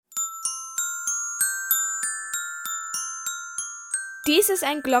Dies ist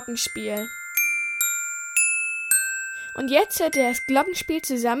ein Glockenspiel. Und jetzt hört ihr das Glockenspiel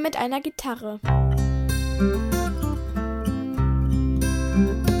zusammen mit einer Gitarre.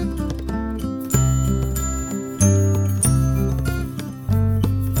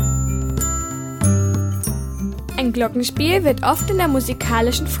 Ein Glockenspiel wird oft in der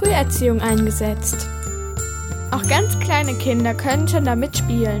musikalischen Früherziehung eingesetzt. Auch ganz kleine Kinder können schon damit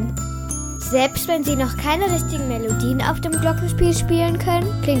spielen. Selbst wenn sie noch keine richtigen Melodien auf dem Glockenspiel spielen können,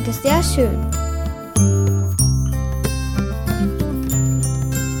 klingt es sehr schön.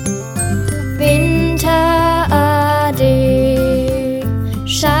 Winterade,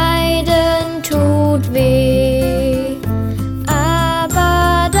 Scheiden tut weh,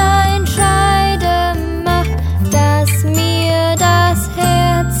 aber dein Scheiden macht, dass mir das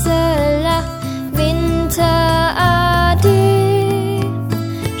Herz lacht. Winterade,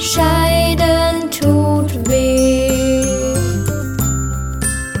 Scheiden tut weh.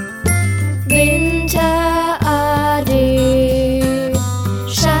 Winterade,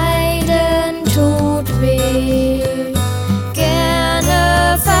 Scheiden tut weh.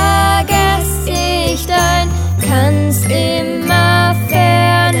 Gerne vergess ich dein, kann's immer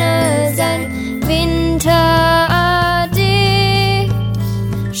ferne sein. Winterade,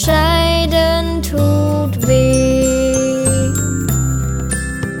 Scheiden tut weh.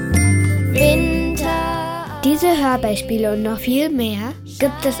 Diese Hörbeispiele und noch viel mehr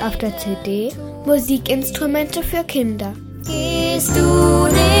gibt es auf der CD Musikinstrumente für Kinder. Gehst du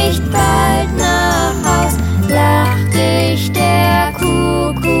nicht bald nach Haus, lacht dich der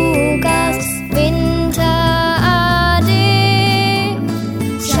Kuckuck